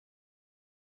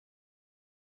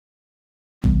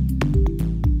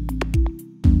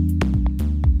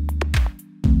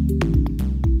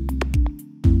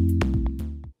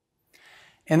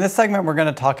In this segment, we're going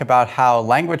to talk about how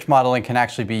language modeling can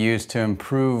actually be used to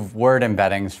improve word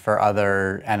embeddings for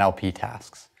other NLP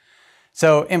tasks.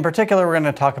 So in particular, we're going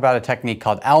to talk about a technique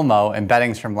called ELMo,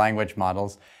 embeddings from language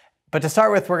models. But to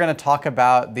start with, we're going to talk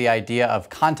about the idea of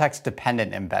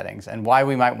context-dependent embeddings and why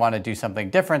we might want to do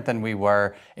something different than we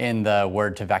were in the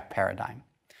word-to-vec paradigm.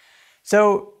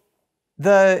 So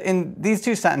in these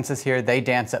two sentences here, they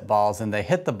dance at balls and they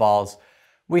hit the balls.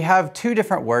 We have two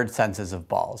different word senses of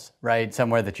balls, right?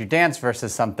 Somewhere that you dance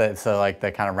versus something, so like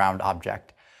the kind of round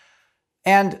object.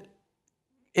 And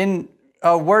in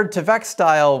a word-to-vec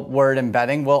style word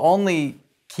embedding, we'll only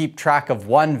keep track of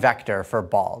one vector for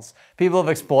balls. People have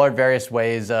explored various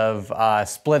ways of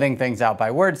splitting things out by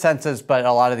word senses, but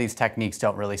a lot of these techniques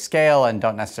don't really scale and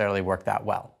don't necessarily work that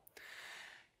well.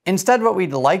 Instead, what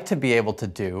we'd like to be able to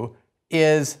do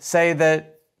is say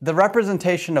that the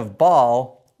representation of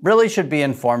ball really should be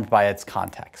informed by its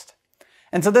context.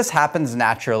 And so this happens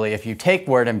naturally if you take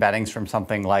word embeddings from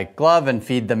something like glove and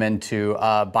feed them into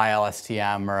a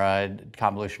BiLSTM or a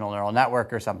convolutional neural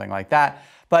network or something like that.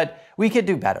 But we could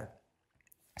do better.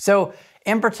 So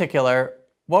in particular,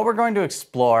 what we're going to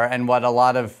explore and what a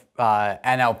lot of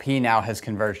NLP now has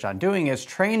converged on doing is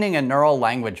training a neural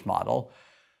language model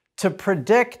to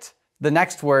predict the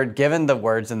next word given the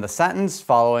words in the sentence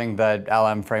following the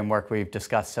LM framework we've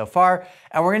discussed so far.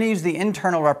 And we're going to use the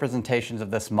internal representations of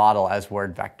this model as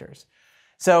word vectors.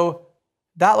 So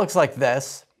that looks like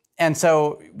this. And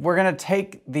so we're going to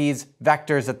take these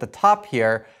vectors at the top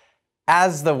here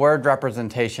as the word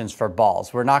representations for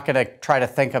balls. We're not going to try to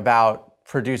think about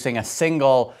producing a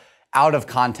single out of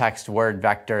context word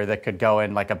vector that could go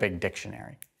in like a big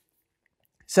dictionary.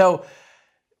 So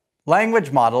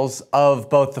language models of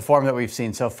both the form that we've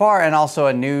seen so far and also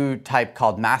a new type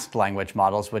called masked language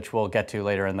models, which we'll get to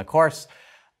later in the course,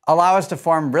 allow us to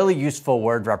form really useful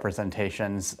word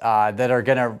representations that are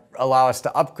going to allow us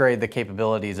to upgrade the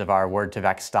capabilities of our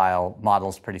word-to-vec style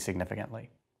models pretty significantly.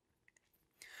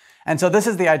 And so this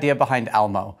is the idea behind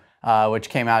ELMo, which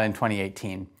came out in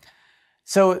 2018.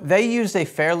 So they used a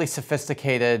fairly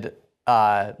sophisticated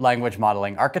language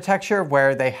modeling architecture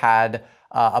where they had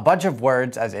a bunch of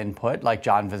words as input, like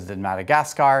John visited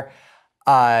Madagascar,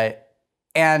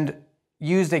 and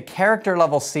used a character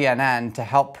level CNN to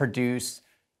help produce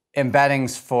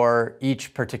embeddings for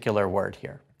each particular word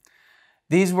here.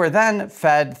 These were then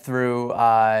fed through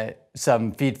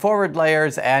some feed-forward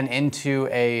layers and into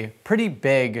a pretty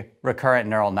big recurrent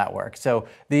neural network. So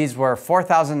these were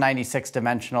 4,096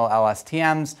 dimensional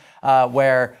LSTMs,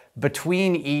 where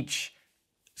between each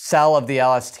cell of the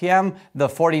LSTM, the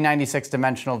 4096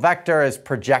 dimensional vector is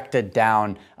projected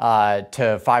down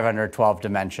to 512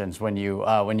 dimensions when you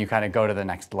kind of go to the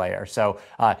next layer. So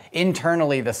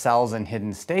internally, the cells in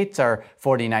hidden states are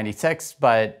 4096,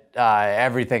 but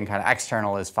everything kind of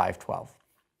external is 512.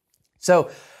 So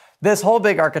this whole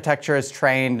big architecture is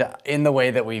trained in the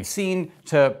way that we've seen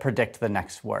to predict the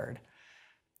next word.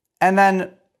 And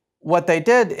then what they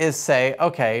did is say,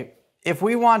 okay, if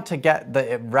we want to get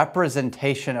the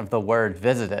representation of the word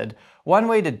visited, one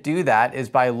way to do that is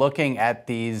by looking at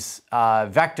these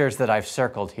vectors that I've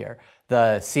circled here.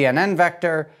 The CNN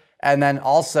vector, and then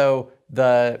also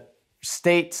the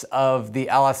states of the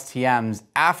LSTMs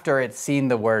after it's seen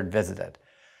the word visited.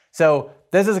 So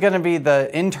this is going to be the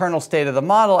internal state of the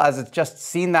model as it's just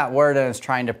seen that word and is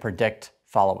trying to predict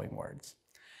following words.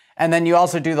 And then you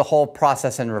also do the whole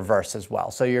process in reverse as well.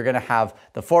 So you're going to have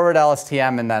the forward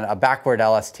LSTM and then a backward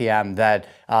LSTM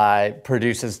that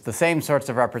produces the same sorts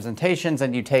of representations.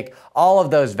 And you take all of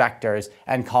those vectors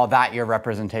and call that your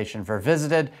representation for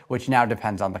visited, which now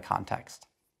depends on the context.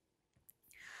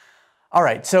 All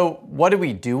right, so what do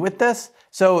we do with this?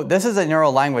 So this is a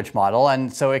neural language model,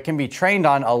 and so it can be trained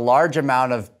on a large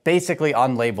amount of basically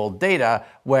unlabeled data,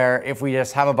 where if we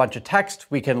just have a bunch of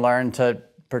text, we can learn to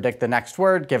predict the next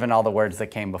word given all the words that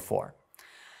came before.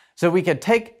 So we could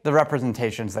take the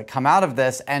representations that come out of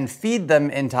this and feed them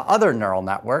into other neural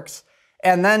networks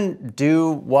and then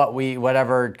do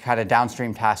whatever kind of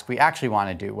downstream task we actually want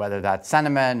to do, whether that's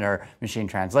sentiment or machine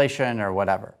translation or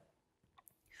whatever.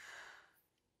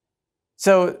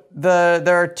 So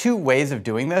there are two ways of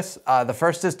doing this. The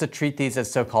first is to treat these as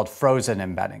so-called frozen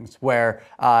embeddings, where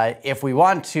if we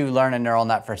want to learn a neural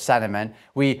net for sentiment,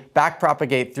 we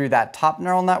backpropagate through that top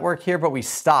neural network here, but we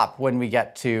stop when we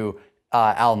get to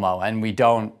ELMo, and we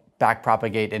don't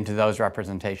backpropagate into those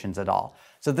representations at all.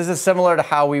 So this is similar to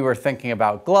how we were thinking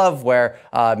about glove, where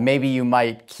maybe you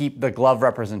might keep the glove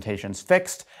representations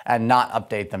fixed and not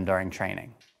update them during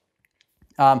training.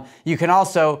 You can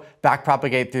also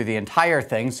backpropagate through the entire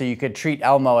thing, so you could treat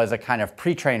ELMo as a kind of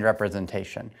pre-trained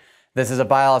representation. This is a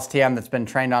BioLSTM that's been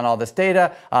trained on all this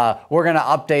data. We're going to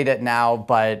update it now,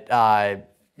 but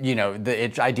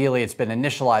ideally it's been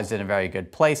initialized in a very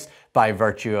good place by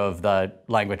virtue of the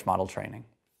language model training.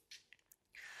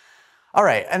 All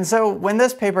right, and so when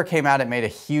this paper came out, it made a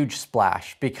huge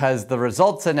splash because the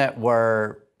results in it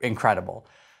were incredible.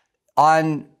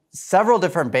 On several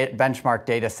different benchmark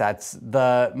data sets,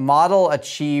 the model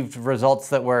achieved results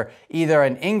that were either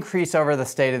an increase over the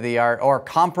state of the art or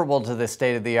comparable to the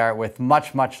state of the art with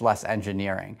much, much less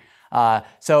engineering.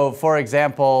 So for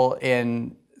example,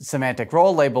 in semantic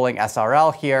role labeling,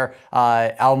 SRL here,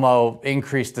 ELMo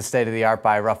increased the state of the art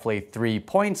by roughly 3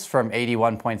 points from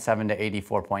 81.7 to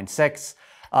 84.6.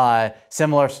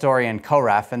 Similar story in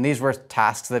CoRef, and these were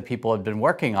tasks that people had been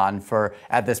working on for,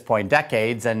 at this point,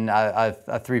 decades, and a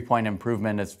 3-point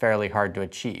improvement is fairly hard to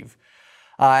achieve.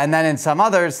 And then in some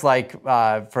others, like,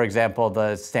 for example,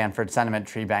 the Stanford Sentiment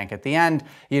Tree Bank at the end,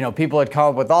 people had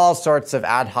come up with all sorts of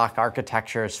ad hoc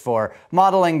architectures for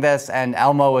modeling this, and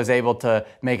ELMo was able to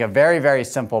make a very, very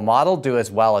simple model do as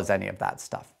well as any of that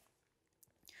stuff.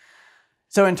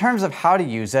 So in terms of how to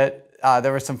use it,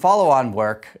 there was some follow-on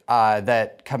work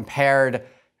that compared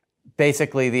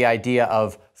basically the idea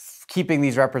of keeping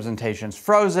these representations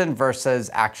frozen versus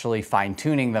actually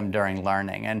fine-tuning them during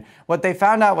learning. And what they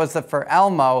found out was that for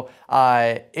ELMo,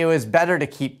 it was better to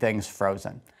keep things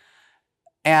frozen.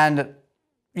 And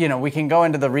we can go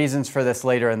into the reasons for this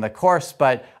later in the course,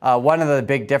 but one of the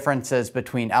big differences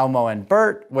between ELMo and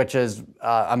BERT, which is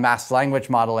a mass language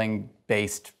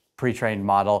modeling-based pre-trained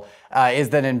model, is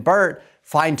that in BERT,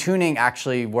 fine-tuning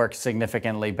actually works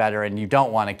significantly better, and you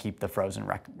don't want to keep the frozen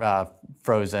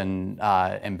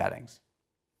embeddings.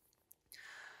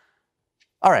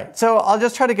 All right, so I'll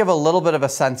just try to give a little bit of a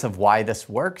sense of why this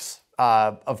works.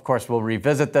 Of course, we'll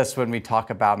revisit this when we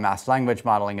talk about mass language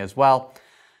modeling as well.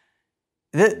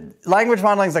 Language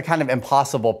modeling is a kind of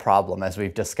impossible problem, as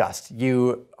we've discussed.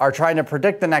 You are trying to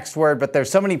predict the next word, but there's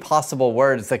so many possible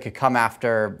words that could come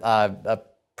after a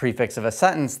prefix of a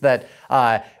sentence that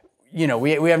we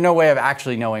have no way of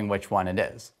actually knowing which one it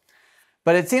is.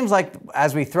 But it seems like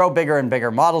as we throw bigger and bigger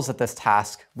models at this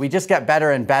task, we just get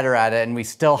better and better at it, and we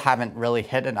still haven't really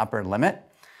hit an upper limit.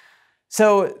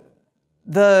 So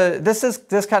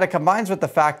this kind of combines with the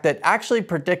fact that actually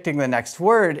predicting the next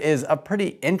word is a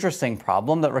pretty interesting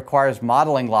problem that requires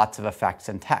modeling lots of effects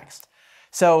in text.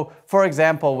 So for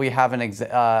example, we have an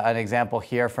example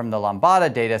here from the Lambda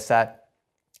data set.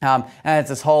 And it's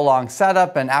this whole long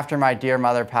setup, and after my dear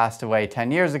mother passed away 10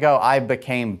 years ago, I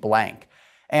became blank.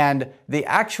 And the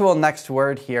actual next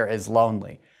word here is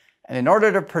lonely. And in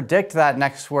order to predict that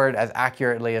next word as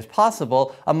accurately as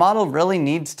possible, a model really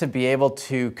needs to be able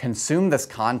to consume this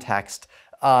context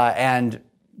and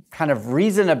kind of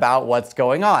reason about what's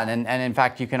going on. And in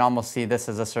fact, you can almost see this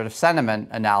as a sort of sentiment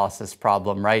analysis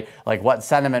problem, right? Like, what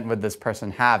sentiment would this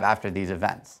person have after these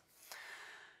events?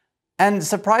 And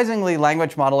surprisingly,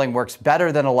 language modeling works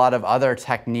better than a lot of other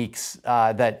techniques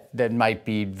that might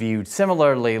be viewed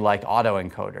similarly, like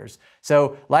autoencoders.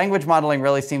 So language modeling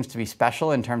really seems to be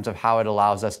special in terms of how it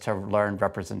allows us to learn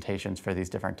representations for these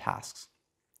different tasks.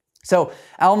 So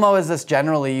ELMo is this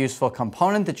generally useful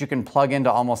component that you can plug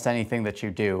into almost anything that you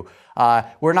do.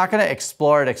 We're not going to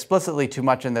explore it explicitly too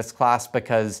much in this class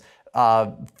because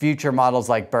future models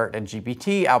like BERT and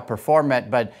GPT outperform it,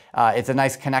 but it's a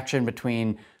nice connection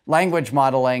between language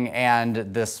modeling and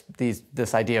this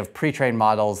idea of pre-trained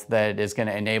models that is going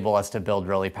to enable us to build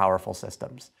really powerful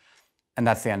systems. And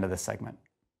that's the end of this segment.